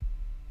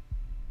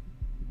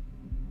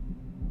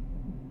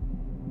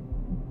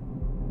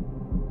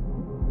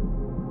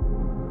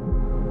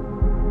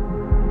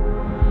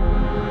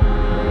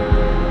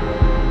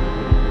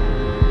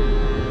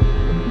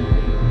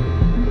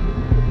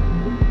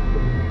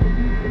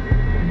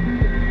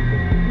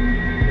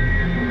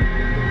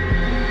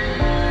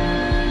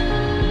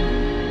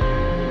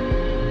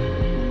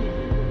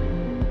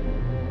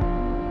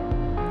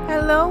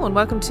Hello and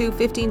welcome to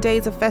 15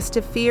 Days of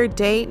Festive Fear,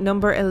 day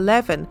number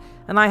 11.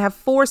 And I have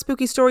 4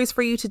 spooky stories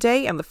for you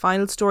today, and the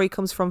final story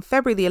comes from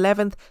February the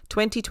 11th,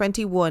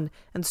 2021.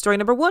 And story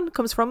number 1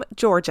 comes from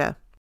Georgia.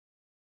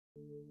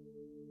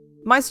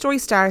 My story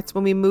starts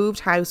when we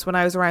moved house when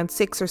I was around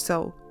 6 or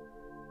so.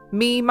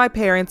 Me, my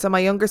parents and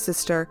my younger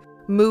sister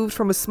moved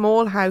from a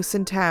small house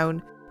in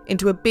town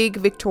into a big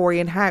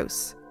Victorian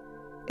house.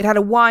 It had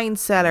a wine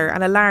cellar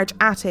and a large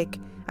attic,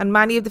 and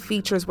many of the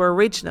features were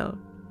original.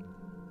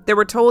 There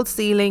were tall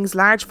ceilings,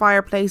 large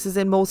fireplaces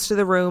in most of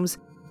the rooms,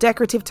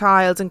 decorative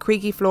tiles and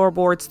creaky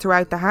floorboards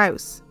throughout the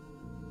house.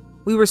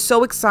 We were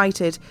so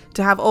excited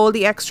to have all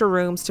the extra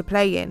rooms to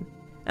play in,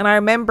 and I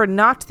remember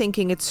not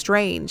thinking it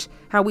strange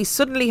how we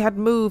suddenly had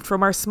moved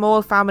from our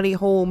small family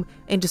home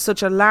into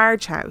such a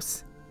large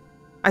house.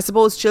 I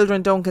suppose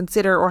children don't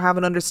consider or have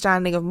an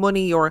understanding of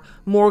money or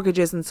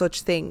mortgages and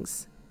such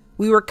things.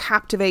 We were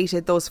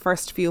captivated those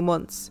first few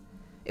months.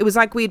 It was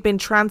like we had been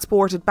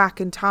transported back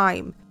in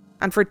time.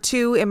 And for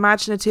 2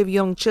 imaginative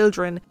young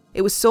children,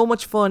 it was so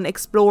much fun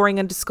exploring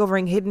and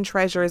discovering hidden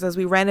treasures as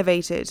we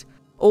renovated,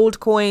 old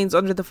coins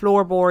under the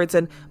floorboards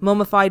and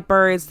mummified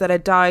birds that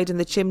had died in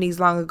the chimneys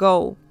long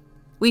ago.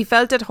 We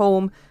felt at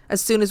home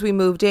as soon as we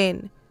moved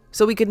in,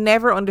 so we could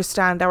never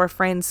understand our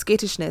friends'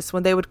 skittishness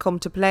when they would come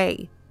to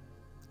play.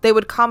 They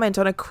would comment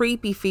on a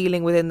creepy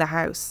feeling within the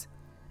house,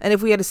 and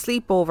if we had a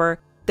sleepover,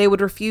 they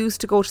would refuse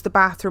to go to the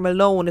bathroom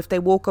alone if they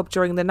woke up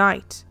during the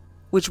night,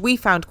 which we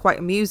found quite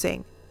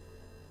amusing.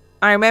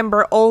 I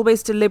remember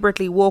always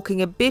deliberately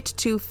walking a bit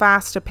too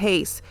fast a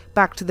pace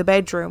back to the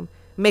bedroom,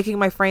 making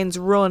my friends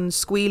run,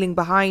 squealing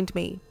behind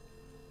me.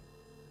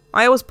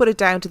 I always put it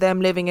down to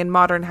them living in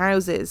modern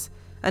houses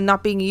and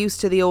not being used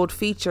to the old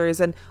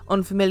features and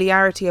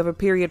unfamiliarity of a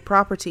period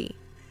property.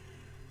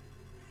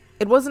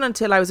 It wasn't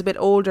until I was a bit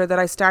older that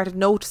I started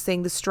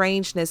noticing the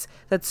strangeness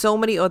that so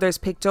many others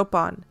picked up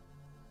on.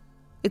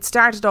 It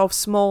started off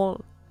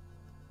small.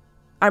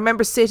 I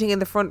remember sitting in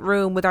the front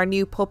room with our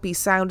new puppy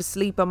sound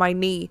asleep on my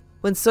knee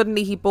when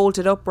suddenly he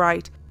bolted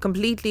upright,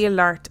 completely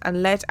alert,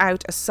 and let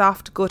out a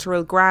soft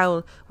guttural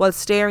growl while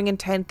staring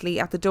intently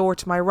at the door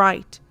to my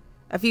right.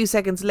 A few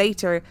seconds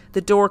later,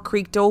 the door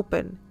creaked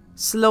open,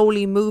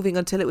 slowly moving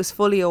until it was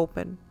fully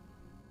open.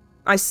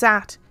 I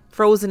sat,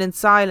 frozen in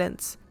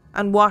silence,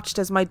 and watched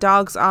as my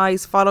dog's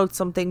eyes followed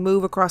something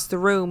move across the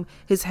room,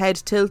 his head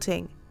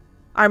tilting.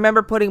 I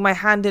remember putting my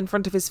hand in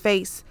front of his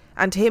face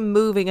and him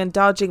moving and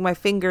dodging my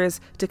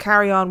fingers to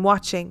carry on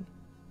watching.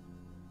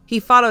 He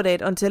followed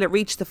it until it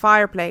reached the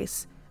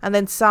fireplace and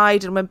then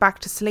sighed and went back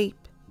to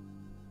sleep.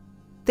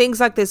 Things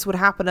like this would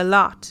happen a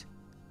lot.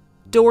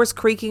 Doors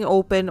creaking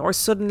open or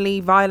suddenly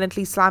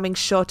violently slamming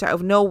shut out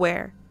of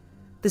nowhere.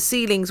 The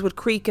ceilings would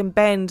creak and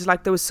bend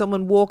like there was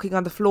someone walking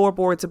on the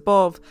floorboards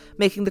above,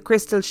 making the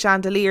crystal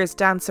chandeliers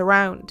dance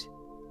around.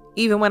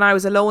 Even when I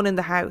was alone in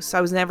the house,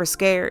 I was never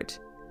scared.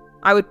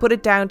 I would put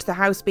it down to the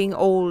house being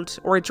old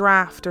or a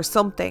draft or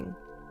something.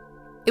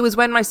 It was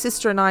when my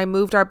sister and I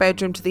moved our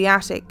bedroom to the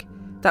attic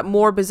that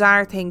more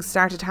bizarre things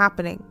started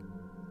happening.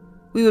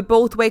 We would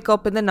both wake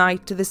up in the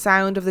night to the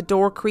sound of the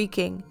door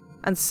creaking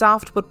and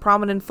soft but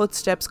prominent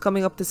footsteps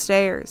coming up the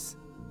stairs.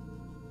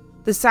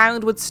 The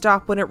sound would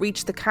stop when it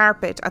reached the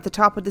carpet at the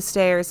top of the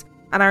stairs,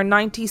 and our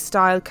 90s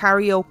style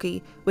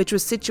karaoke, which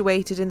was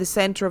situated in the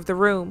centre of the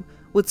room,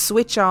 would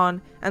switch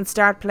on and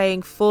start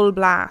playing full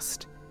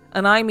blast.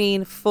 And I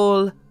mean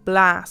full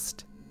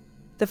blast.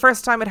 The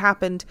first time it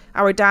happened,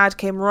 our dad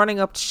came running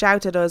up to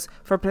shout at us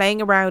for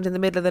playing around in the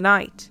middle of the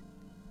night.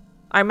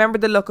 I remember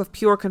the look of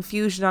pure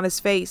confusion on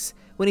his face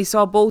when he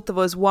saw both of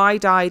us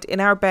wide-eyed in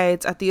our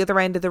beds at the other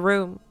end of the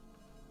room.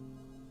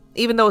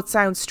 Even though it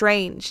sounds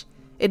strange,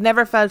 it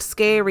never felt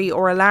scary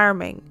or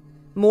alarming,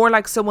 more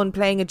like someone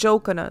playing a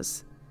joke on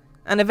us.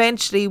 And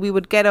eventually we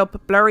would get up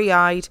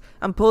blurry-eyed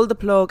and pull the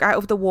plug out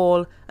of the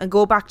wall and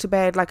go back to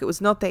bed like it was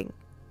nothing.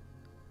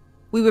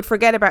 We would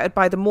forget about it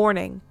by the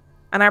morning,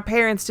 and our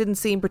parents didn't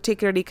seem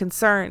particularly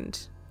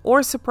concerned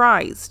or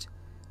surprised,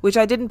 which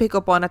I didn't pick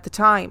up on at the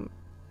time.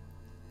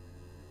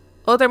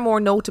 Other more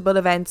notable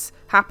events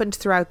happened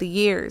throughout the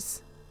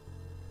years.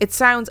 It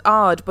sounds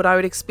odd, but I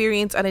would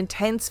experience an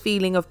intense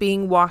feeling of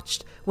being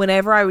watched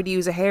whenever I would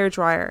use a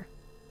hairdryer.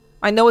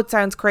 I know it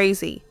sounds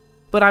crazy,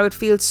 but I would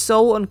feel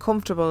so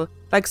uncomfortable,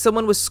 like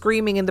someone was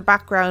screaming in the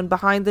background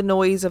behind the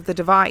noise of the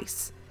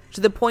device,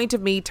 to the point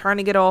of me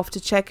turning it off to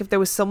check if there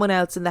was someone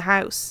else in the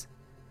house.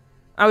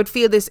 I would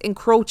feel this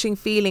encroaching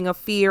feeling of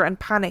fear and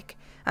panic,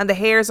 and the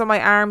hairs on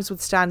my arms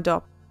would stand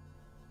up.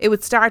 It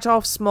would start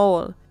off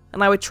small,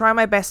 and I would try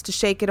my best to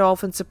shake it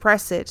off and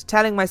suppress it,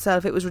 telling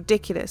myself it was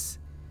ridiculous.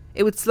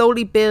 It would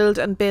slowly build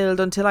and build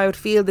until I would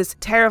feel this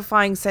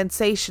terrifying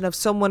sensation of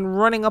someone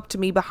running up to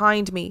me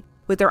behind me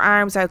with their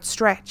arms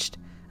outstretched,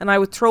 and I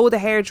would throw the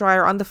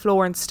hairdryer on the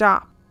floor and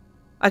stop.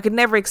 I could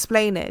never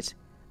explain it,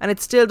 and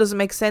it still doesn't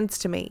make sense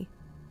to me.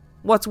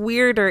 What's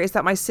weirder is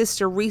that my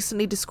sister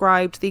recently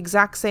described the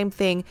exact same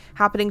thing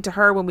happening to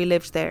her when we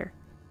lived there,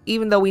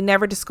 even though we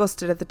never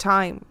discussed it at the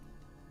time.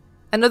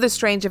 Another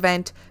strange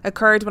event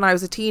occurred when I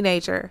was a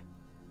teenager.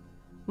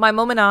 My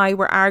mum and I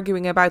were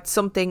arguing about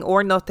something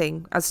or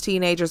nothing, as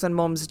teenagers and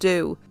mums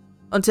do,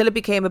 until it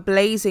became a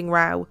blazing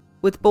row,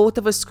 with both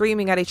of us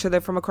screaming at each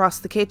other from across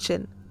the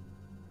kitchen.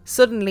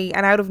 Suddenly,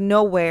 and out of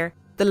nowhere,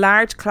 the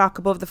large clock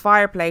above the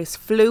fireplace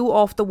flew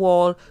off the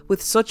wall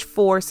with such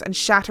force and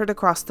shattered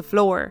across the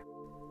floor.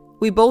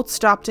 We both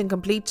stopped in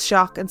complete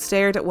shock and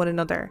stared at one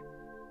another.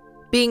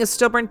 Being a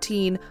stubborn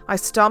teen, I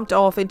stomped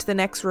off into the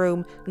next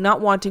room, not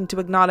wanting to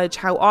acknowledge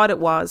how odd it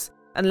was,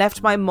 and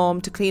left my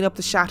mum to clean up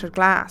the shattered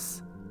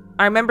glass.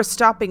 I remember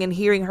stopping and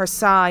hearing her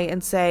sigh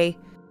and say,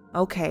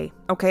 Okay,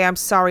 I'm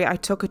sorry, I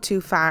took it too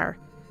far,"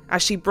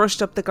 as she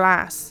brushed up the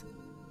glass.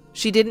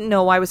 She didn't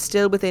know I was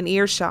still within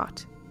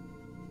earshot.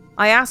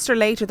 I asked her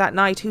later that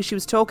night who she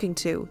was talking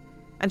to,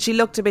 and she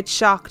looked a bit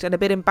shocked and a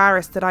bit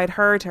embarrassed that I'd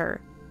heard her.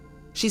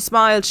 She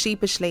smiled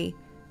sheepishly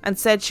and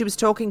said she was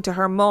talking to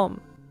her mum.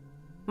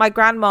 My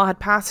grandma had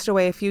passed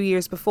away a few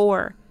years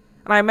before,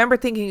 and I remember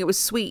thinking it was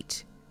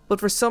sweet, but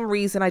for some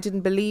reason I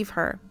didn't believe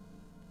her.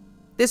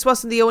 This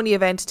wasn't the only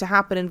event to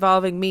happen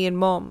involving me and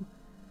Mum.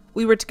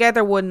 We were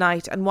together one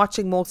night and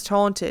watching Most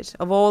Haunted,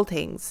 of all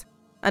things,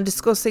 and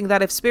discussing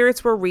that if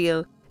spirits were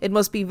real, it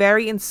must be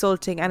very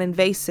insulting and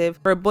invasive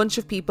for a bunch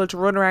of people to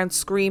run around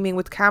screaming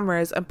with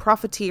cameras and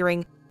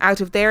profiteering out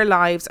of their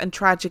lives and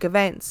tragic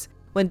events,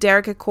 when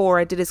Derek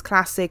Acorah did his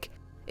classic,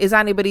 "Is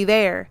anybody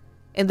there?"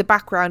 in the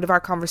background of our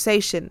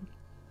conversation.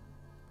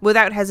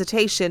 Without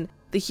hesitation,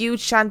 the huge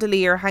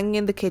chandelier hanging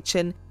in the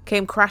kitchen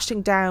came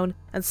crashing down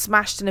and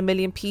smashed in a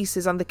million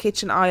pieces on the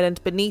kitchen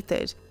island beneath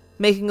it,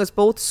 making us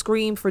both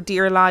scream for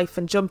dear life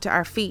and jump to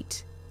our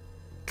feet.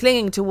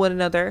 Clinging to one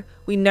another,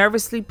 we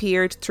nervously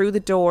peered through the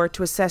door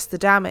to assess the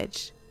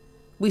damage.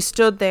 We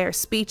stood there,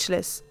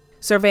 speechless,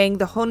 surveying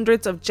the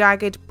hundreds of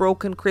jagged,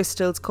 broken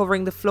crystals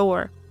covering the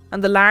floor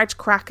and the large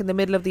crack in the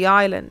middle of the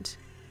island.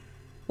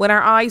 When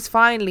our eyes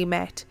finally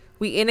met,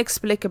 we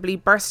inexplicably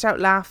burst out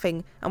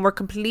laughing and were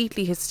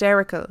completely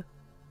hysterical.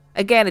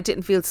 Again, it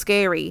didn't feel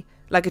scary,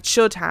 like it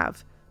should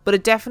have, but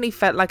it definitely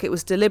felt like it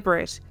was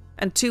deliberate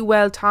and too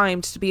well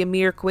timed to be a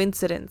mere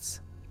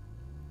coincidence.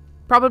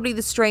 Probably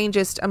the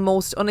strangest and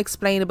most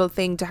unexplainable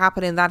thing to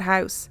happen in that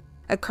house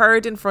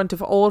occurred in front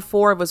of all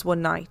four of us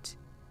one night.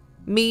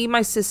 Me,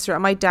 my sister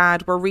and my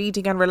dad were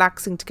reading and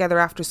relaxing together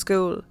after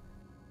school.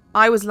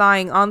 I was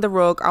lying on the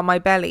rug on my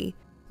belly,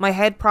 my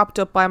head propped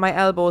up by my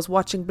elbows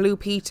watching Blue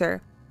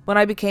Peter, when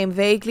I became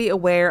vaguely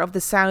aware of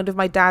the sound of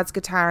my dad's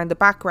guitar in the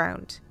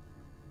background.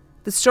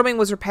 The strumming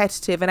was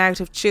repetitive and out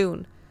of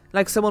tune,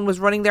 like someone was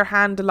running their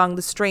hand along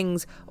the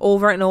strings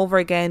over and over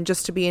again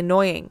just to be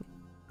annoying.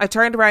 I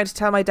turned around to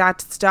tell my dad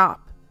to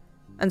stop,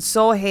 and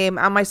saw him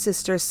and my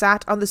sister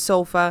sat on the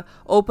sofa,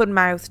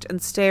 open-mouthed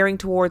and staring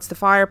towards the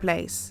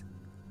fireplace.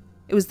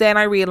 It was then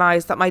I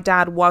realised that my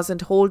dad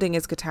wasn't holding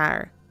his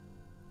guitar.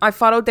 I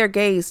followed their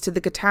gaze to the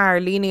guitar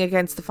leaning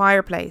against the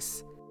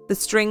fireplace. The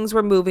strings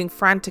were moving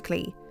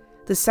frantically,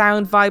 the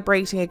sound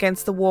vibrating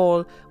against the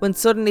wall, when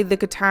suddenly the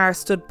guitar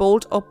stood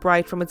bolt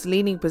upright from its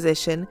leaning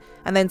position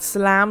and then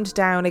slammed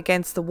down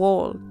against the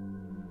wall.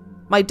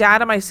 My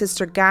dad and my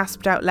sister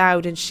gasped out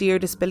loud in sheer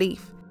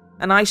disbelief,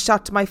 and I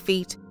shot to my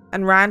feet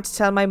and ran to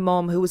tell my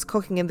mum, who was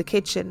cooking in the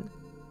kitchen.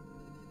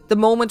 The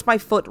moment my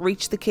foot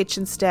reached the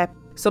kitchen step,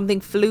 something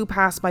flew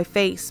past my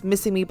face,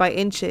 missing me by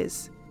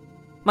inches.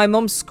 My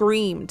mum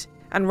screamed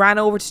and ran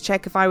over to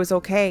check if I was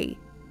okay.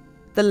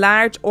 The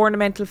large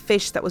ornamental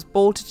fish that was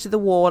bolted to the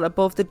wall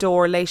above the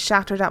door lay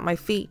shattered at my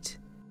feet.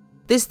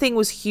 This thing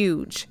was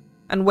huge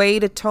and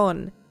weighed a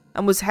ton,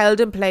 and was held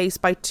in place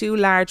by two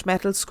large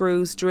metal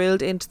screws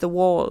drilled into the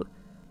wall.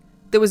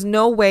 There was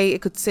no way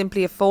it could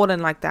simply have fallen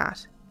like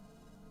that.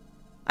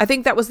 I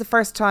think that was the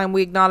first time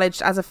we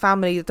acknowledged as a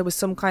family that there was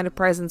some kind of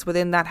presence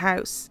within that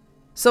house.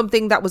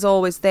 Something that was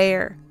always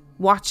there,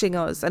 watching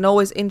us and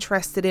always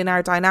interested in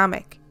our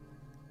dynamic.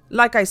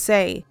 Like I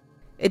say,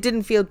 it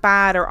didn't feel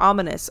bad or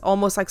ominous,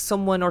 almost like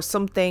someone or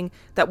something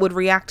that would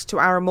react to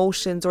our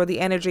emotions or the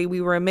energy we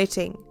were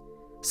emitting.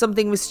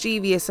 Something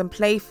mischievous and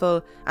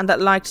playful and that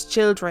liked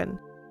children,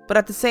 but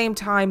at the same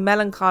time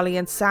melancholy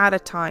and sad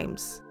at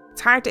times.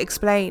 It's hard to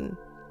explain.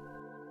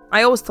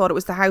 I always thought it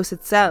was the house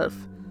itself,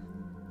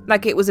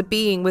 like it was a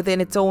being within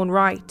its own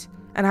right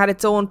and had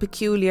its own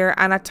peculiar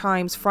and at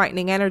times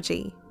frightening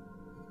energy.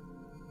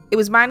 It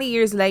was many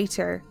years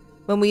later,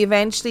 when we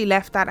eventually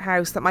left that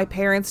house, that my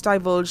parents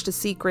divulged a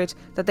secret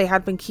that they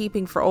had been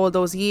keeping for all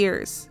those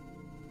years.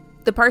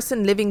 The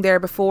person living there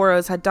before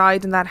us had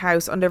died in that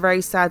house under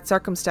very sad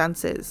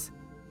circumstances.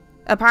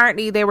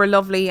 Apparently they were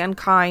lovely and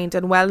kind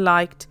and well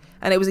liked,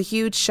 and it was a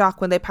huge shock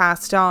when they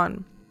passed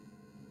on.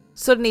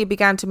 Suddenly it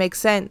began to make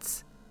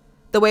sense.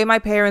 The way my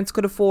parents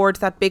could afford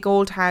that big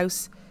old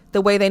house,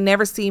 the way they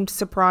never seemed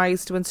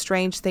surprised when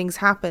strange things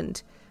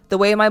happened, the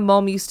way my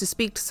mum used to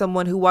speak to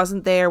someone who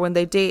wasn't there when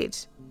they did.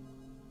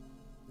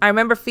 I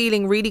remember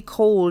feeling really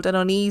cold and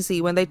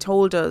uneasy when they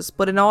told us,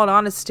 but in all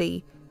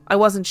honesty, I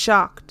wasn't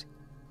shocked.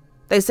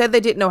 They said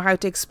they didn't know how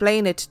to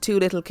explain it to two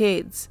little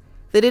kids.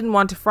 They didn't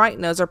want to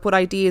frighten us or put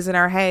ideas in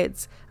our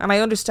heads, and I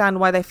understand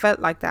why they felt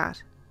like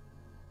that.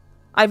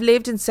 I've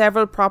lived in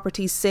several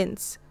properties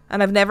since,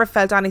 and I've never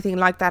felt anything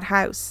like that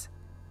house.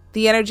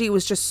 The energy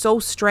was just so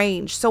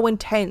strange, so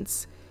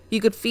intense.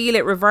 You could feel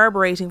it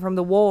reverberating from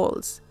the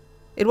walls.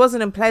 It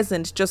wasn't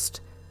unpleasant,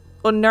 just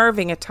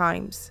unnerving at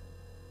times.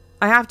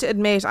 I have to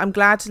admit, I'm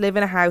glad to live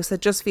in a house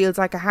that just feels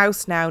like a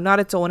house now,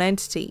 not its own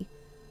entity.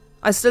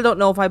 I still don't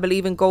know if I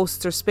believe in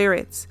ghosts or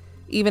spirits,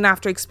 even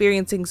after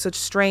experiencing such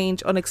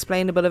strange,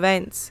 unexplainable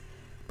events.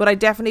 But I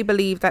definitely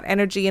believe that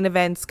energy and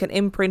events can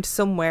imprint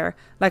somewhere,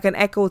 like an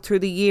echo through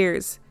the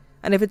years,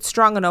 and if it's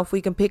strong enough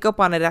we can pick up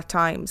on it at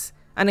times,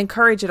 and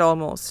encourage it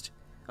almost,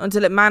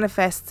 until it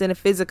manifests in a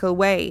physical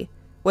way,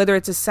 whether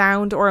it's a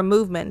sound or a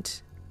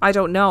movement. I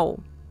don't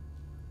know.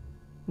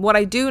 What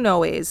I do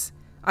know is,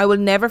 I will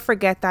never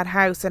forget that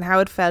house and how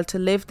it felt to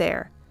live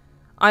there.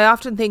 I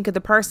often think of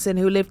the person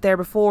who lived there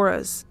before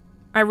us.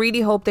 I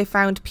really hope they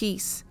found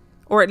peace,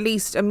 or at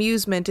least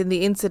amusement in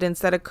the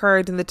incidents that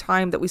occurred in the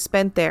time that we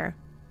spent there.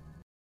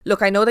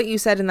 Look, I know that you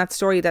said in that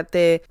story that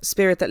the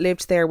spirit that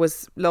lived there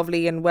was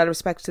lovely and well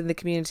respected in the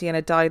community and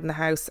had died in the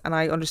house, and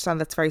I understand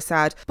that's very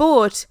sad.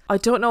 But I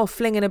don't know if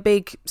flinging a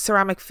big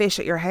ceramic fish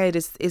at your head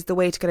is the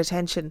way to get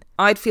attention.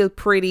 I'd feel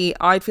pretty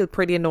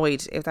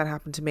annoyed if that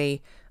happened to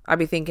me. I'd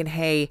be thinking,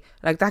 hey,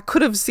 like that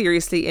could have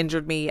seriously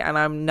injured me and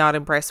I'm not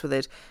impressed with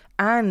it.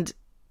 And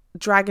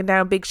dragging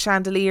down big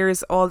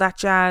chandeliers, all that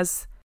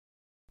jazz.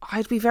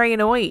 I'd be very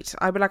annoyed.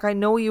 I'd be like, I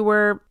know you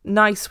were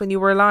nice when you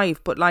were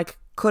alive, but like,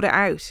 cut it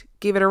out.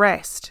 Give it a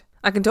rest.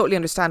 I can totally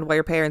understand why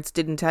your parents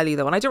didn't tell you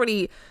though. And I don't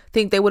really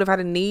think they would have had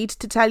a need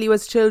to tell you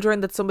as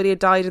children that somebody had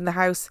died in the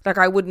house. Like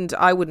I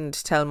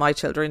wouldn't tell my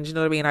children, do you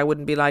know what I mean? I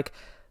wouldn't be like,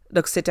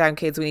 look, sit down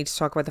kids, we need to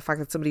talk about the fact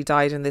that somebody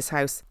died in this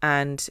house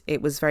and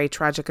it was very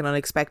tragic and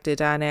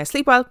unexpected and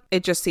sleep well.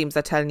 It just seems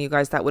that telling you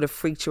guys that would have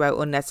freaked you out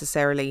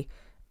unnecessarily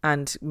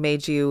and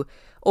made you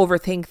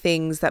overthink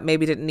things that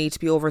maybe didn't need to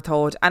be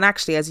overthought. And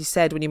actually, as you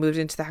said, when you moved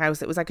into the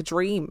house, it was like a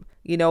dream.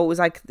 You know, it was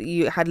like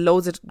you had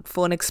loads of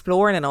fun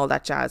exploring and all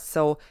that jazz.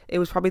 So it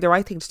was probably the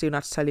right thing to do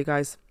not to tell you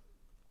guys.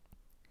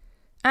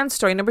 And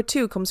story number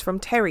 2 comes from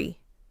Terry.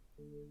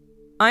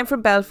 I'm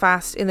from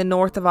Belfast in the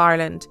north of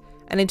Ireland,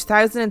 and in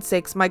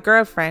 2006 my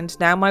girlfriend,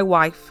 now my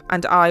wife,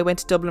 and I went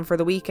to Dublin for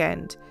the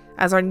weekend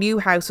as our new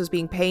house was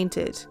being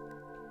painted.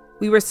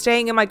 We were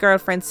staying in my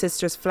girlfriend's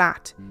sister's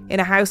flat in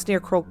a house near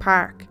Croke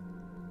Park.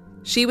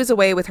 She was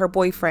away with her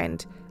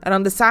boyfriend, and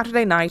on the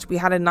Saturday night we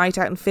had a night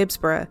out in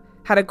Phibsborough,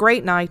 had a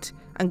great night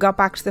and got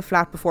back to the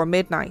flat before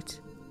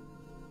midnight.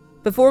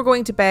 Before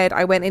going to bed,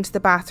 I went into the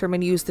bathroom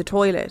and used the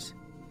toilet.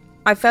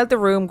 I felt the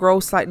room grow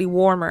slightly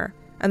warmer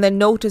and then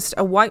noticed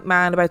a white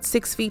man about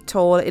 6 feet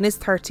tall in his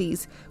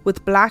 30s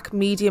with black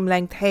medium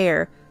length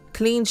hair,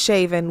 clean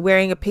shaven,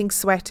 wearing a pink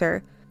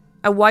sweater,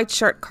 a white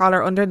shirt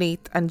collar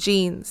underneath and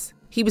jeans.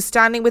 He was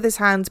standing with his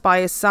hands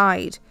by his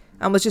side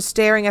and was just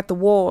staring at the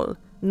wall,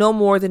 no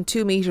more than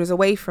 2 meters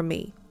away from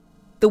me.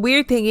 The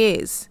weird thing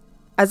is,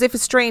 as if a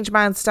strange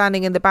man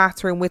standing in the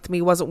bathroom with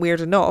me wasn't weird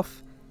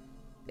enough,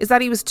 is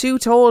that he was too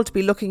tall to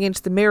be looking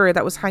into the mirror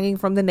that was hanging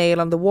from the nail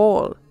on the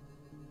wall.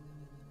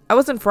 I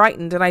wasn't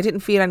frightened and I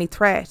didn't feel any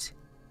threat.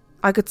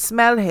 I could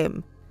smell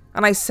him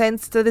and I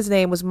sensed that his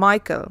name was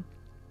Michael.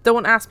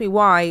 Don't ask me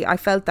why I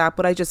felt that,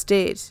 but I just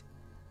did.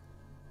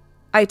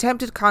 I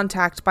attempted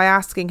contact by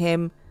asking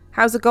him,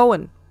 "How's it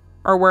going?"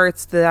 or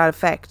words to that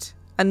effect,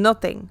 and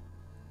nothing.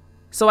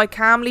 So I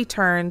calmly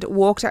turned,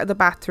 walked out of the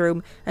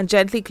bathroom and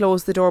gently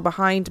closed the door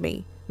behind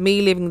me,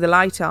 me leaving the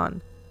light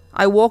on.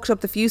 I walked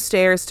up the few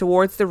stairs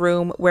towards the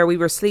room where we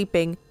were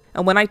sleeping,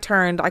 and when I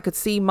turned I could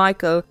see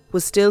Michael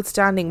was still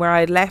standing where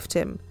I had left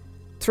him,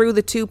 through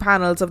the 2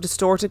 panels of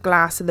distorted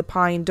glass in the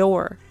pine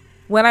door.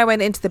 When I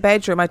went into the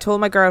bedroom, I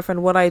told my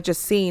girlfriend what I had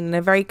just seen in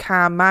a very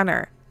calm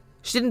manner.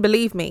 She didn't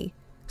believe me,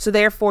 so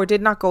therefore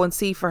did not go and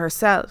see for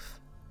herself.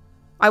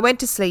 I went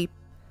to sleep.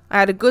 I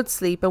had a good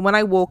sleep, and when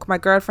I woke, my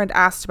girlfriend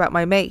asked about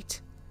my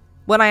mate.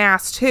 When I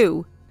asked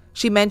who,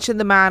 she mentioned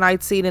the man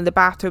I'd seen in the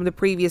bathroom the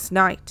previous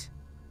night.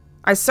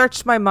 I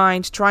searched my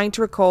mind, trying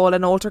to recall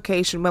an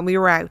altercation when we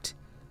were out.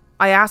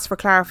 I asked for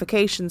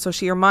clarification, so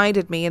she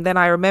reminded me, and then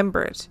I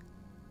remembered.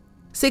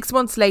 6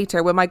 months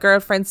later, when my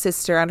girlfriend's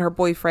sister and her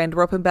boyfriend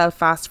were up in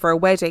Belfast for a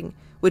wedding,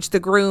 which the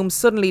groom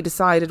suddenly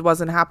decided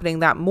wasn't happening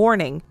that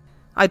morning,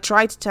 I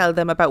tried to tell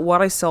them about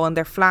what I saw in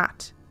their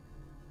flat.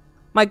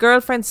 My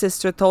girlfriend's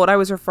sister thought I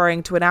was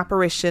referring to an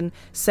apparition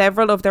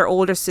several of their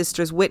older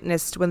sisters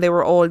witnessed when they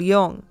were all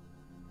young,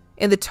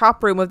 in the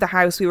top room of the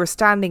house we were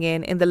standing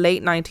in the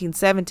late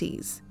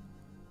 1970s.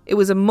 It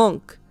was a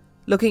monk,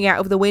 looking out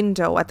of the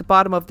window at the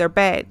bottom of their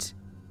bed.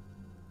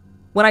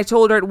 When I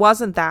told her it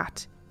wasn't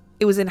that,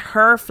 it was in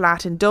her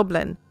flat in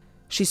Dublin,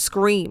 she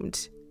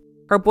screamed.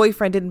 Her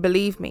boyfriend didn't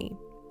believe me.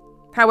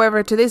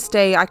 However, to this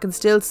day I can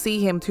still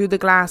see him through the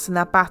glass in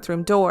that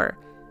bathroom door,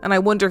 and I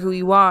wonder who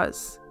he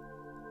was.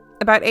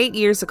 About 8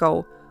 years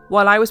ago,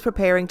 while I was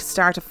preparing to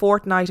start a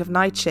fortnight of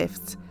night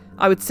shifts,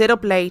 I would sit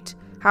up late,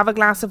 have a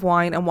glass of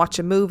wine and watch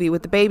a movie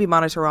with the baby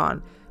monitor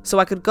on, so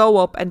I could go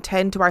up and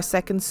tend to our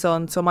second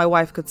son so my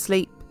wife could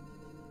sleep.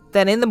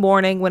 Then in the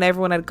morning, when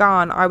everyone had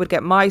gone, I would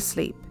get my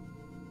sleep.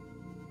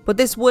 But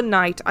this one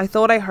night, I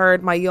thought I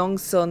heard my young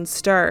son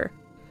stir,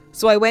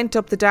 So I went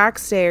up the dark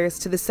stairs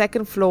to the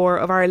second floor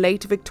of our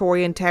late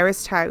Victorian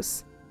terraced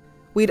house.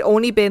 We'd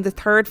only been the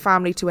third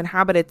family to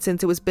inhabit it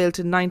since it was built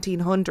in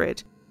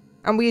 1900,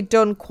 and we had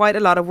done quite a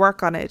lot of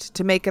work on it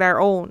to make it our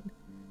own.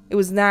 It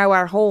was now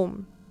our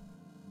home.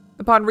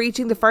 Upon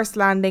reaching the first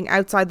landing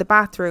outside the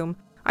bathroom,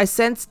 I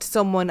sensed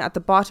someone at the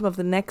bottom of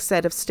the next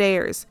set of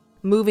stairs,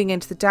 moving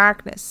into the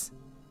darkness.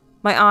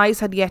 My eyes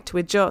had yet to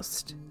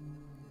adjust.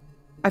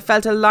 I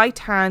felt a light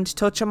hand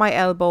touch on my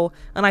elbow,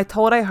 and I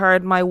thought I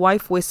heard my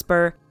wife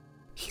whisper,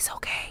 "He's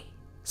okay."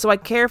 So I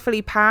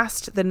carefully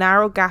passed the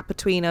narrow gap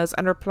between us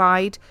and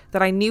replied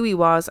that I knew he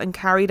was and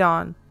carried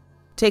on,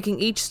 taking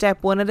each step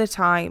one at a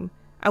time,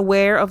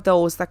 aware of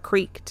those that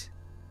creaked.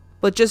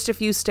 But just a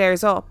few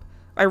stairs up,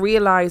 I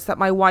realised that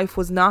my wife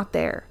was not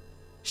there.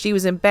 She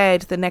was in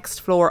bed the next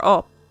floor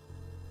up.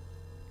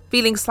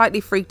 Feeling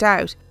slightly freaked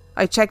out,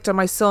 I checked on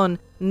my son,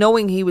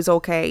 knowing he was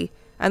okay,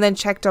 and then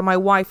checked on my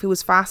wife, who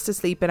was fast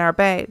asleep in our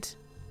bed.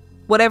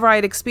 Whatever I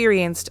had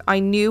experienced, I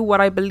knew what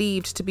I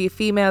believed to be a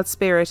female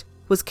spirit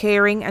was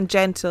caring and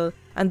gentle,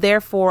 and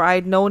therefore I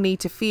had no need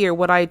to fear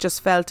what I had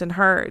just felt and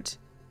heard.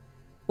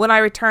 When I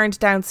returned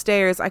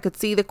downstairs, I could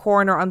see the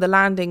corner on the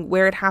landing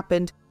where it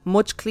happened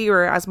much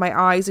clearer as my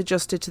eyes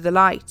adjusted to the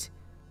light,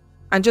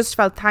 and just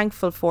felt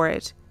thankful for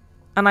it,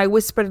 and I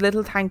whispered a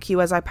little thank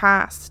you as I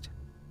passed.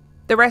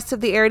 The rest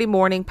of the early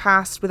morning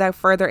passed without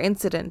further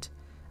incident,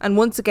 and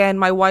once again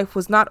my wife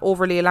was not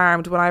overly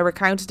alarmed when I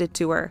recounted it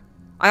to her.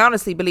 I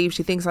honestly believe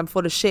she thinks I'm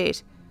full of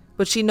shit,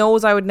 but she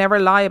knows I would never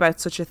lie about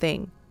such a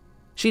thing.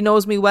 She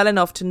knows me well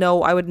enough to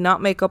know I would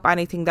not make up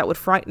anything that would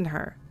frighten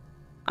her.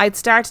 I had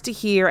started to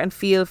hear and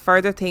feel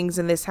further things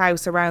in this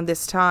house around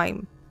this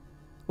time.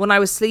 When I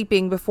was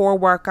sleeping before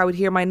work, I would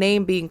hear my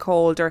name being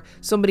called or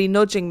somebody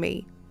nudging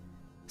me.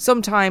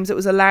 Sometimes it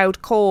was a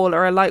loud call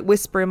or a light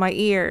whisper in my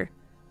ear.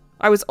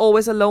 I was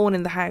always alone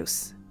in the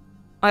house.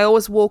 I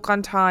always woke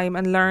on time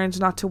and learned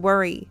not to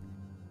worry.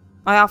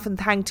 I often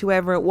thanked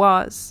whoever it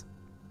was.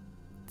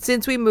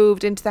 Since we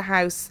moved into the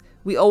house,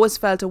 we always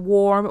felt a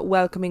warm,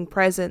 welcoming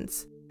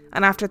presence,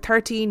 and after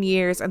 13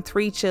 years and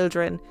 3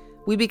 children,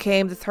 we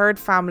became the third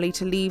family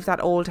to leave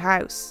that old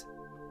house.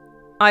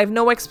 I have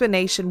no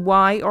explanation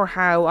why or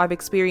how I've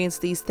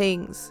experienced these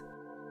things.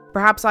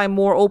 Perhaps I'm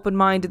more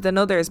open-minded than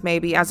others,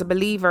 maybe. As a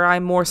believer,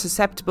 I'm more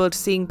susceptible to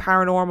seeing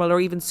paranormal or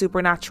even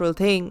supernatural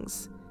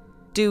things.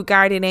 Do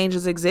guardian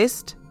angels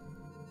exist?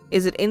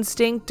 Is it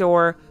instinct,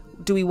 or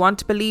do we want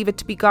to believe it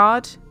to be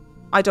God?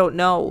 I don't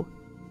know.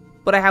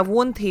 But I have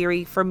one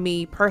theory for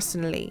me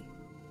personally.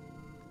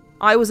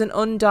 I was an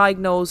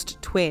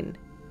undiagnosed twin.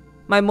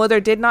 My mother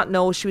did not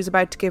know she was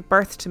about to give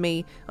birth to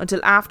me until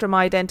after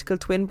my identical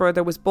twin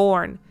brother was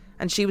born,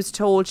 and she was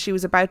told she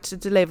was about to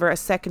deliver a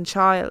second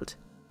child.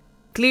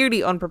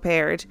 Clearly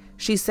unprepared,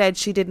 she said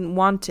she didn't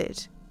want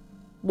it.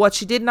 What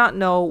she did not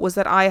know was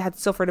that I had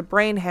suffered a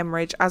brain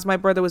hemorrhage as my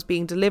brother was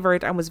being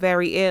delivered and was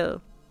very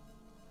ill.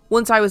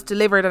 Once I was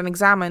delivered and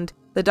examined,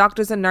 the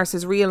doctors and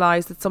nurses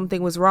realised that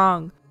something was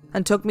wrong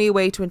and took me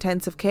away to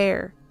intensive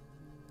care.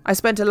 I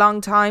spent a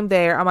long time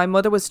there, and my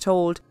mother was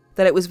told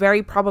that it was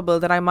very probable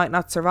that I might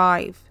not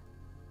survive.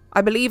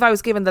 I believe I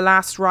was given the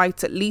last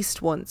rites at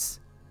least once.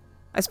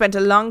 I spent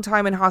a long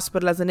time in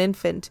hospital as an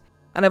infant,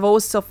 and I've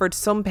always suffered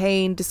some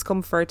pain,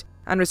 discomfort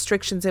and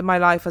restrictions in my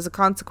life as a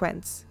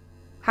consequence.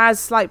 Has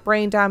slight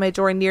brain damage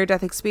or a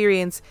near-death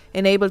experience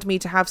enabled me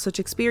to have such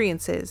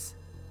experiences?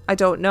 I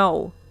don't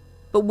know.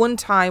 But one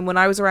time when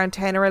I was around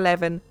 10 or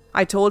 11,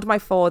 I told my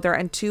father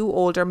and 2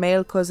 older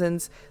male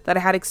cousins that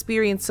I had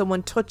experienced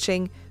someone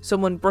touching,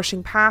 someone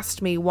brushing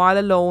past me while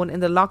alone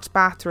in the locked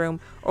bathroom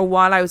or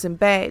while I was in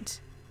bed.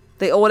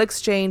 They all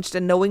exchanged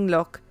a knowing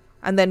look,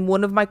 and then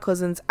one of my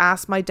cousins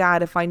asked my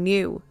dad if I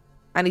knew,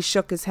 and he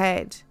shook his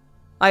head.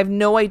 I have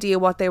no idea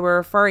what they were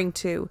referring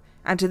to,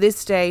 and to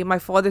this day my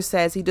father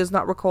says he does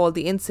not recall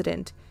the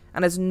incident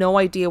and has no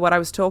idea what I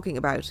was talking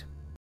about.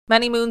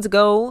 Many moons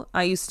ago,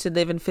 I used to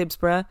live in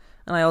Phibsborough,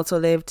 and I also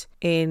lived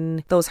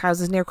in those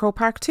houses near Croke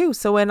Park too.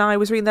 So when I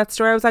was reading that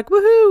story, I was like,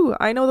 woohoo,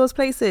 I know those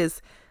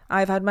places.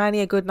 I've had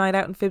many a good night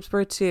out in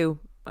Phibsborough too,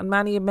 and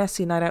many a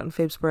messy night out in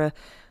Phibsborough.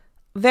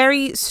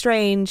 Very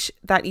strange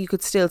that you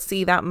could still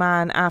see that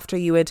man after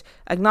you had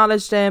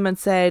acknowledged him and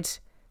said,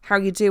 how are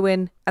you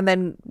doing? And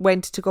then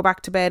went to go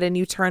back to bed, and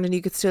you turned and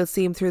you could still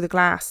see him through the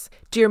glass.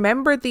 Do you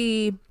remember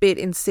the bit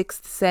in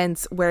Sixth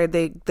Sense where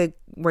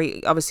where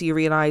obviously you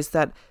realise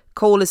that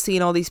Cole has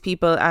seen all these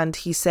people, and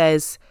he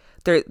says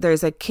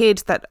there's a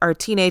kid or a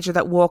teenager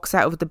that walks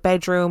out of the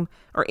bedroom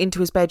or into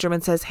his bedroom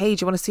and says, hey,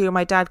 do you want to see where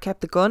my dad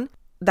kept the gun?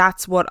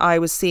 That's what I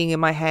was seeing in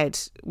my head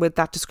with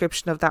that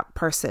description of that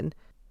person.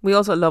 We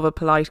also love a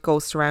polite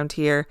ghost around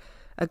here.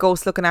 A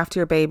ghost looking after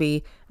your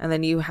baby, and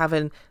then you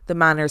having the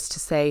manners to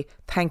say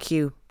thank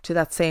you to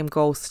that same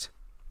ghost.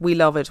 We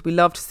love it. We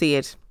love to see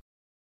it.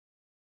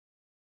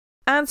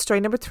 And story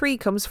number 3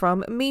 comes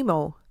from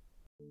Mimo.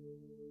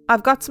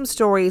 I've got some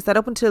stories that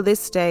up until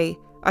this day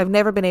I've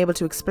never been able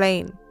to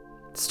explain.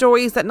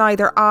 Stories that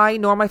neither I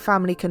nor my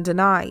family can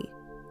deny.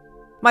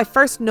 My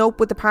first nope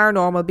with the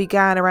paranormal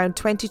began around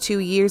 22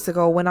 years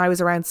ago when I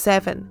was around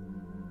 7.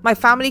 My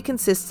family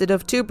consisted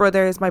of 2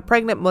 brothers, my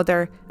pregnant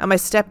mother, and my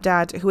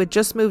stepdad, who had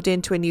just moved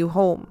into a new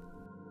home.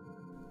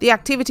 The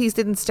activities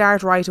didn't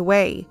start right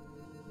away,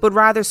 but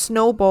rather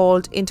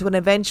snowballed into an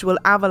eventual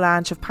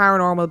avalanche of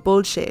paranormal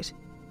bullshit.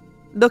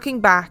 Looking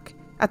back,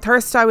 a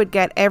thirst I would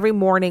get every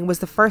morning was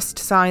the first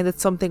sign that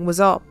something was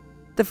up.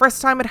 The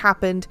first time it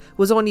happened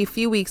was only a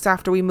few weeks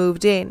after we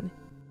moved in.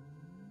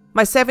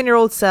 My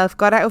 7-year-old self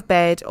got out of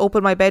bed,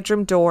 opened my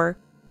bedroom door,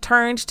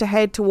 turned to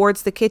head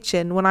towards the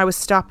kitchen when I was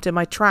stopped in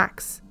my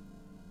tracks.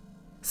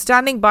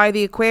 Standing by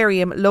the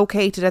aquarium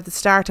located at the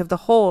start of the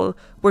hall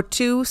were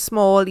 2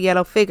 small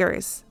yellow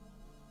figures.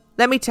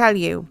 Let me tell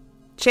you,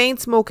 chain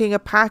smoking a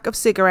pack of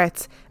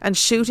cigarettes and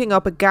shooting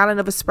up a gallon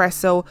of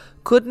espresso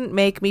couldn't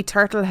make me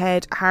turtle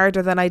head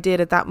harder than I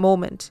did at that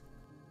moment.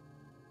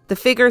 The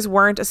figures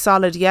weren't a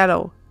solid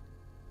yellow.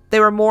 They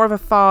were more of a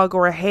fog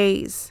or a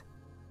haze.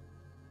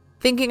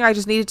 Thinking I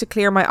just needed to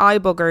clear my eye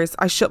boogers,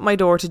 I shut my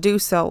door to do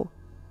so.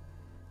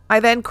 I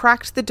then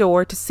cracked the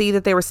door to see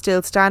that they were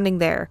still standing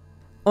there,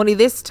 only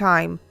this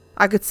time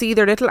I could see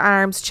their little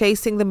arms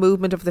chasing the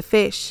movement of the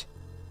fish.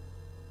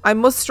 I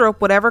mustered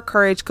up whatever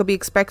courage could be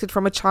expected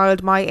from a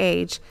child my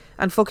age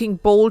and fucking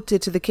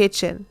bolted to the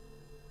kitchen.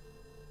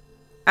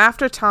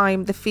 After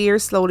time, the fear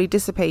slowly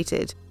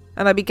dissipated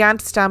and I began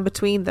to stand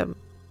between them.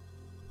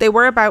 They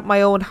were about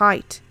my own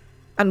height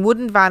and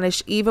wouldn't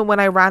vanish even when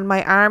I ran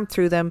my arm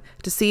through them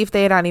to see if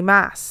they had any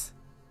mass.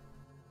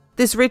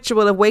 This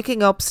ritual of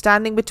waking up,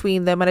 standing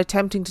between them and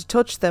attempting to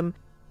touch them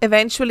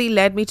eventually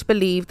led me to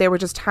believe they were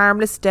just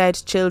harmless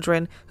dead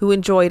children who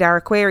enjoyed our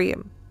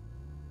aquarium.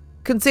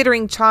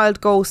 Considering child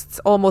ghosts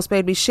almost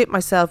made me shit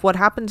myself, what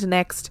happened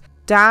next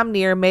damn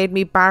near made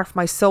me barf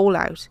my soul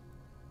out.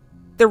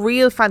 The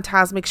real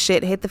phantasmic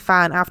shit hit the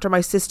fan after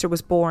my sister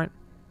was born.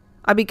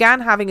 I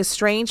began having a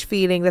strange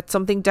feeling that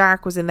something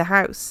dark was in the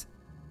house.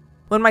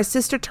 When my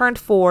sister turned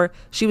 4,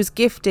 she was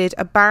gifted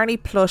a Barney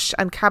plush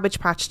and Cabbage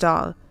Patch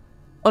doll.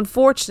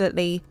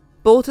 Unfortunately,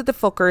 both of the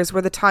fuckers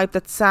were the type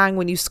that sang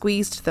when you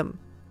squeezed them.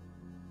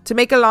 To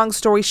make a long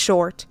story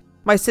short,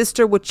 my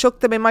sister would chuck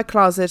them in my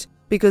closet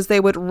because they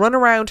would run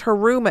around her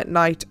room at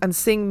night and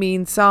sing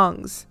mean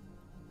songs.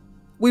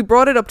 We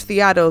brought it up to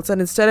the adults,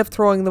 and instead of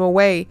throwing them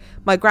away,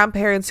 my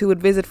grandparents, who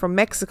would visit from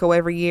Mexico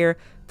every year,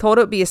 thought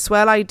it would be a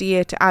swell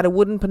idea to add a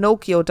wooden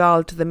Pinocchio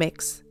doll to the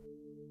mix.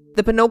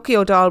 The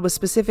Pinocchio doll was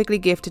specifically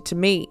gifted to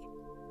me.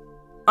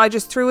 I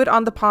just threw it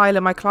on the pile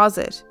in my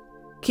closet.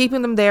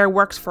 Keeping them there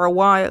worked for a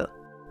while,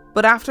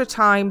 but after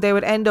time they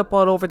would end up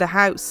all over the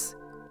house,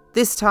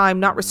 this time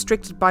not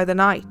restricted by the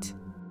night.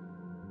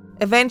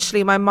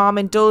 Eventually my mom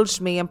indulged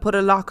me and put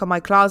a lock on my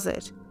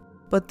closet,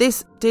 but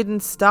this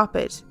didn't stop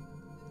it.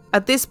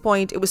 At this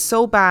point it was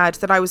so bad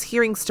that I was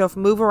hearing stuff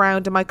move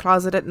around in my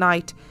closet at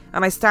night,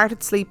 and I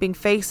started sleeping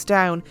face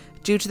down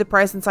due to the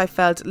presence I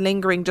felt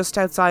lingering just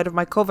outside of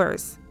my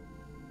covers.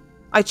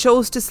 I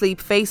chose to sleep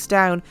face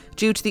down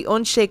due to the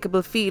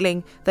unshakable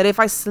feeling that if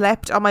I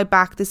slept on my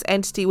back, this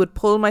entity would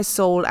pull my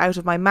soul out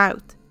of my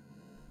mouth.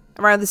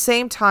 Around the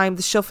same time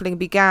the shuffling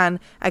began,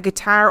 a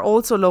guitar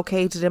also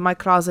located in my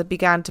closet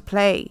began to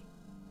play.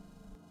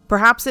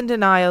 Perhaps in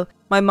denial,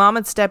 my mom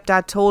and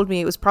stepdad told me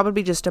it was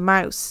probably just a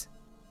mouse.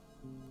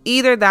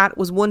 Either that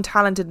was one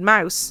talented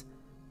mouse,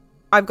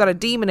 I've got a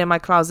demon in my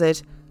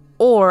closet,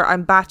 or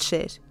I'm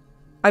batshit.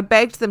 I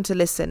begged them to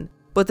listen,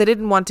 but they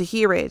didn't want to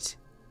hear it.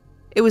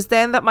 It was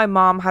then that my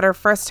mom had her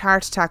first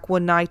heart attack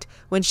one night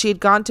when she had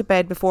gone to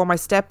bed before my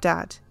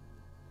stepdad.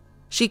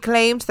 She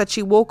claimed that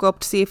she woke up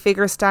to see a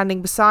figure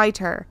standing beside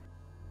her.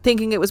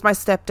 Thinking it was my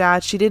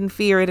stepdad, she didn't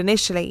fear it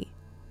initially.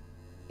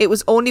 It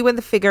was only when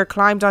the figure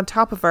climbed on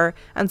top of her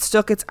and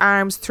stuck its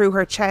arms through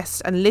her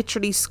chest and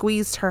literally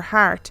squeezed her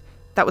heart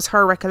that was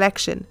her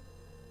recollection.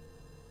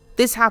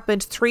 This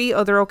happened 3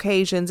 other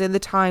occasions in the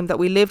time that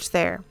we lived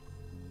there.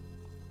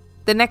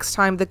 The next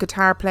time the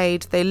guitar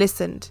played, they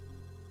listened.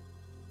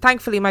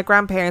 Thankfully, my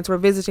grandparents were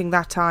visiting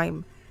that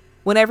time.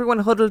 When everyone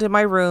huddled in my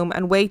room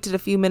and waited a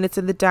few minutes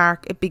in the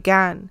dark, it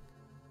began.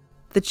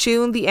 The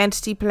tune the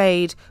entity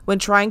played when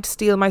trying to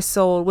steal my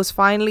soul was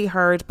finally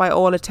heard by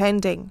all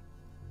attending.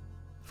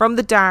 From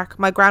the dark,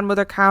 my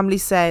grandmother calmly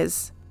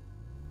says,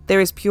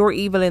 "There is pure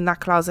evil in that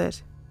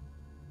closet."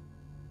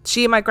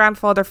 She and my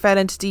grandfather fell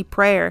into deep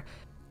prayer.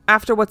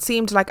 After what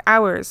seemed like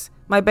hours,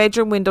 my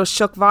bedroom window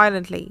shook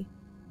violently.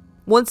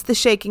 Once the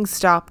shaking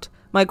stopped,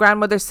 my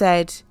grandmother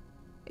said,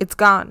 "It's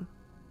gone."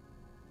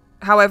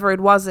 However, it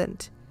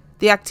wasn't.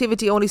 The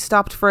activity only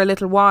stopped for a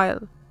little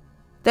while.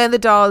 Then the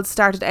dolls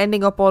started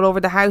ending up all over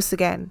the house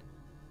again.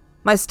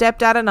 My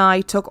stepdad and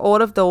I took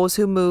all of those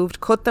who moved,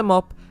 cut them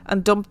up,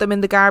 and dumped them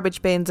in the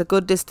garbage bins a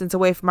good distance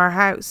away from our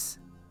house.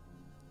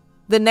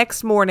 The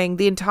next morning,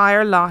 the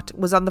entire lot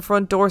was on the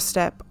front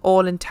doorstep,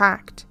 all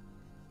intact.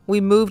 We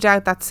moved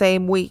out that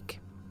same week.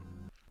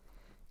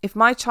 If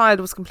my child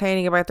was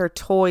complaining about their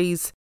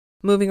toys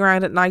moving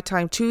around at night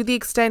time to the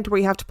extent where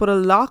you have to put a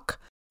lock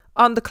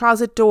on the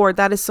closet door,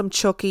 that is some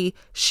Chucky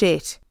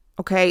shit.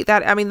 Okay,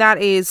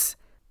 that is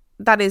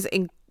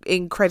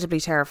incredibly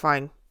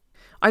terrifying.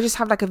 I just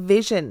have like a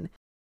vision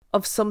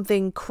of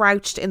something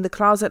crouched in the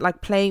closet,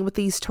 like playing with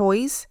these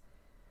toys.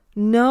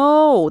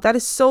 No, that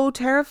is so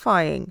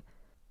terrifying.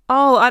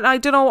 Oh, and I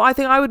don't know, I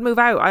think I would move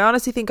out. I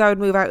honestly think I would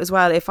move out as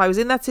well. If I was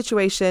in that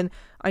situation,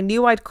 I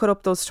knew I'd cut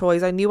up those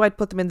toys. I knew I'd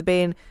put them in the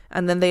bin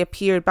and then they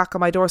appeared back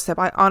on my doorstep.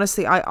 I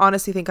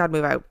honestly think I'd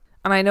move out.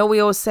 And I know we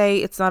always say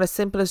it's not as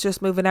simple as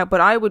just moving out,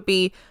 but I'd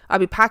be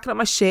packing up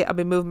my shit. I'd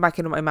be moving back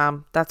in with my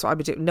mum. That's what I'd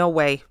be doing. No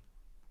way.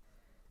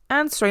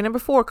 And story number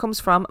 4 comes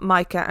from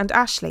Micah and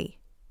Ashley.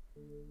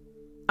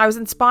 I was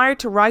inspired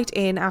to write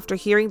in after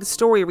hearing the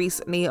story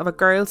recently of a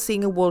girl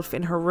seeing a wolf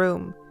in her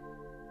room.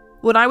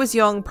 When I was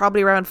young,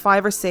 probably around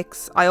 5 or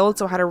 6, I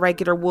also had a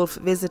regular wolf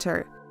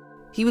visitor.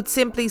 He would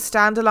simply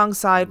stand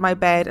alongside my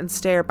bed and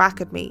stare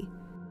back at me.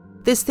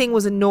 This thing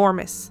was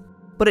enormous,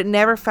 but it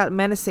never felt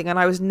menacing and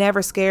I was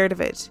never scared of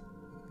it.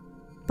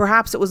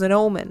 Perhaps it was an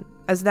omen,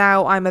 as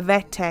now I'm a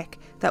vet tech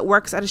that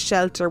works at a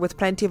shelter with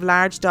plenty of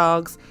large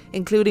dogs,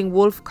 including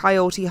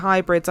wolf-coyote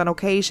hybrids on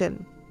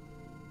occasion.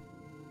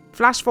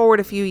 Flash forward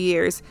a few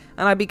years,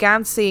 and I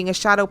began seeing a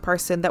shadow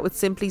person that would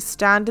simply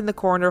stand in the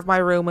corner of my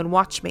room and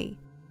watch me.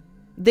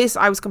 This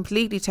I was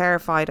completely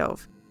terrified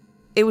of.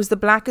 It was the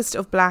blackest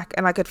of black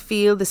and I could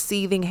feel the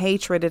seething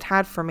hatred it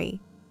had for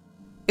me.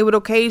 It would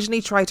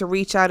occasionally try to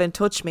reach out and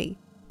touch me,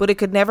 but it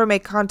could never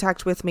make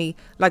contact with me,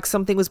 like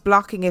something was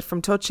blocking it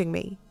from touching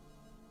me.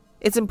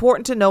 It's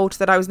important to note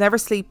that I was never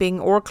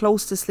sleeping or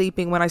close to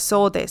sleeping when I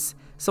saw this,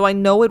 so I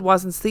know it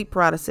wasn't sleep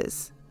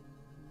paralysis.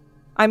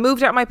 I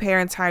moved out of my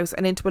parents' house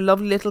and into a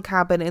lovely little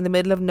cabin in the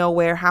middle of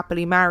nowhere,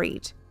 happily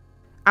married.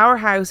 Our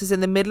house is in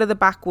the middle of the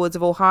backwoods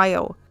of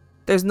Ohio.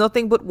 There's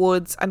nothing but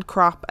woods and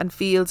crop and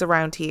fields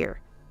around here.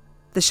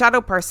 The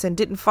shadow person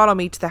didn't follow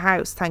me to the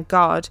house, thank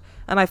God,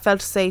 and I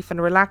felt safe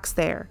and relaxed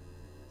there.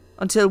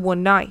 Until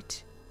one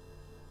night.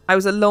 I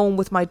was alone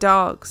with my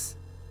dogs.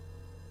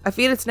 I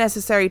feel it's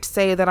necessary to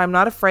say that I'm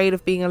not afraid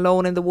of being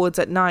alone in the woods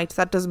at night.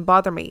 That doesn't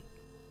bother me.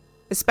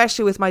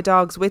 Especially with my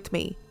dogs with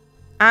me.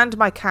 And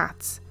my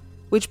cats,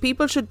 which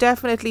people should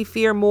definitely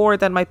fear more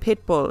than my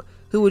pit bull,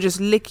 who would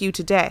just lick you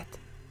to death.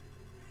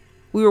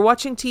 We were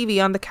watching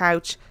TV on the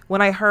couch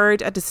when I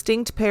heard a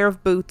distinct pair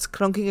of boots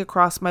clunking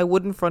across my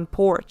wooden front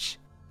porch.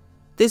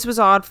 This was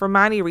odd for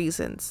many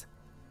reasons.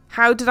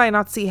 How did I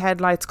not see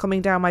headlights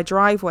coming down my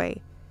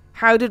driveway?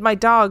 How did my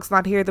dogs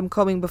not hear them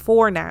coming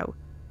before now?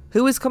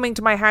 Who is coming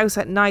to my house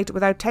at night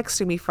without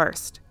texting me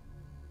first?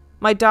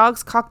 My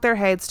dogs cocked their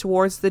heads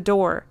towards the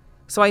door,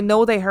 so I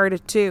know they heard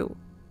it too.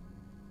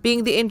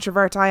 Being the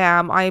introvert I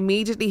am, I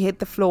immediately hit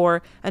the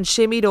floor and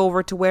shimmied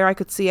over to where I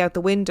could see out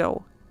the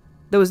window.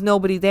 There was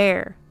nobody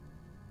there.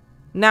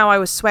 Now I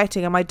was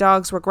sweating and my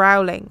dogs were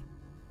growling.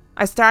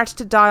 I started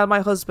to dial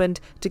my husband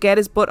to get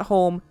his butt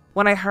home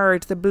when I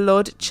heard the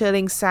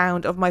blood-chilling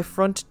sound of my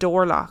front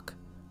door lock.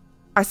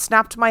 I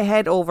snapped my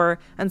head over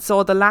and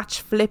saw the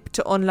latch flip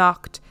to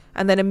unlocked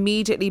and then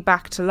immediately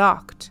back to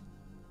locked.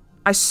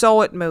 I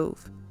saw it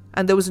move,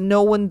 and there was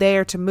no one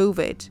there to move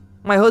it.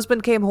 My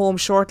husband came home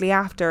shortly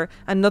after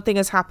and nothing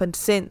has happened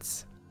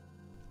since.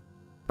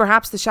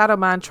 Perhaps the shadow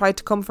man tried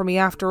to come for me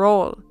after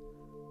all.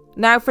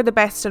 Now for the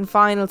best and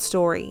final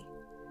story.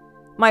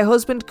 My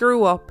husband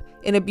grew up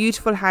in a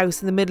beautiful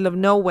house in the middle of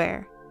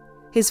nowhere.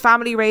 His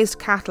family raised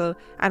cattle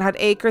and had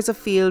acres of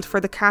field for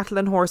the cattle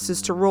and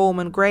horses to roam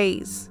and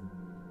graze.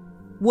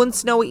 One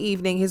snowy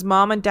evening, his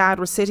mom and dad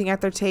were sitting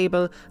at their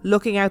table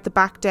looking out the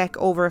back deck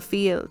over a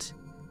field.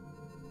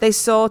 They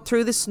saw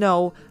through the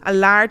snow a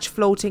large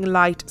floating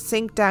light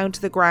sink down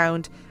to the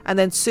ground and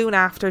then soon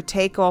after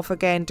take off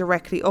again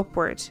directly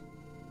upward.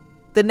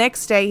 The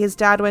next day his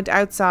dad went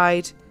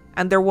outside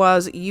and there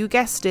was, you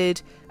guessed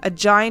it, a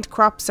giant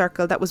crop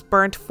circle that was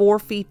burnt 4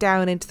 feet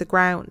down into the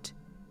ground.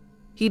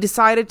 He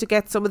decided to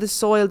get some of the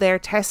soil there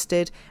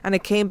tested and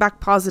it came back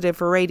positive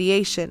for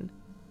radiation.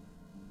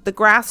 The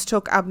grass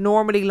took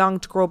abnormally long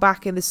to grow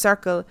back in the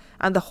circle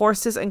and the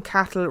horses and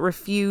cattle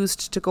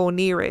refused to go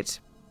near it.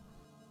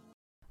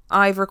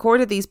 I've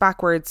recorded these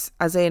backwards,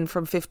 as in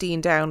from 15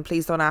 down,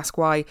 please don't ask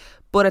why,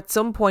 but at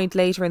some point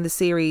later in the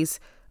series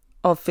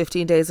of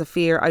 15 Days of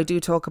Fear, I do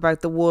talk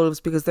about the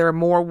wolves because there are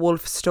more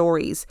wolf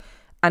stories.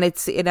 And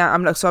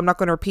I'm not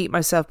going to repeat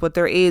myself, but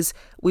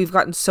we've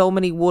gotten so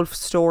many wolf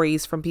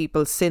stories from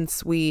people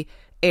since we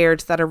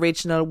aired that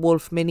original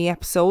wolf mini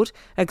episode.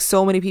 Like,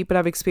 so many people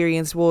have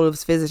experienced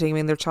wolves visiting them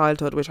in their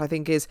childhood, which I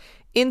think is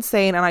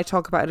insane. And I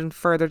talk about it in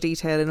further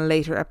detail in a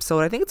later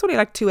episode. I think it's only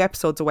like 2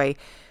 episodes away.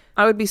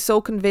 I would be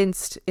so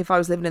convinced if I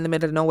was living in the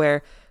middle of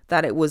nowhere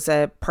that it was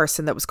a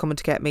person that was coming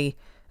to get me.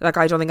 Like,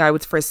 I don't think I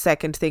would for a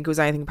second think it was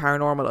anything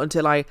paranormal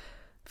until I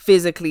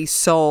physically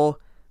saw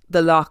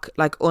the lock,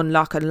 like,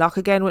 unlock and lock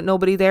again with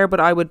nobody there. But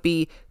I would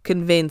be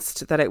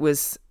convinced that it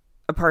was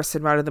a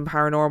person rather than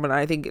paranormal. And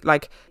I think,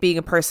 like, being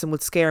a person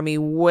would scare me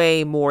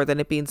way more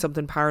than it being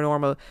something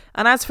paranormal.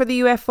 And as for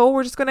the UFO,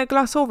 we're just going to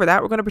gloss over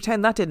that. We're going to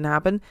pretend that didn't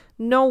happen.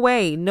 No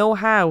way, no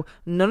how.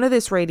 None of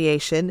this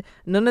radiation,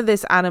 none of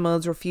this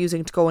animals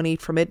refusing to go and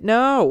eat from it.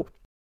 No.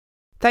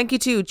 Thank you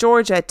to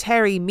Georgia,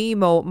 Terry,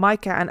 Mimo,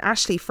 Micah and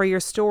Ashley for your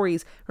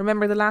stories.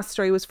 Remember, the last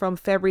story was from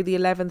February the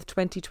 11th,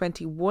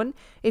 2021.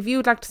 If you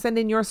would like to send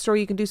in your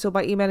story, you can do so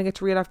by emailing it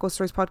to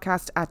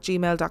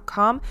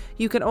reallifeghoststoriespodcast@gmail.com.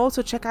 You can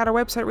also check out our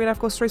website,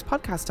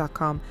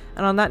 reallifeghoststoriespodcast.com.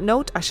 And on that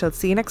note, I shall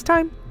see you next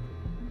time.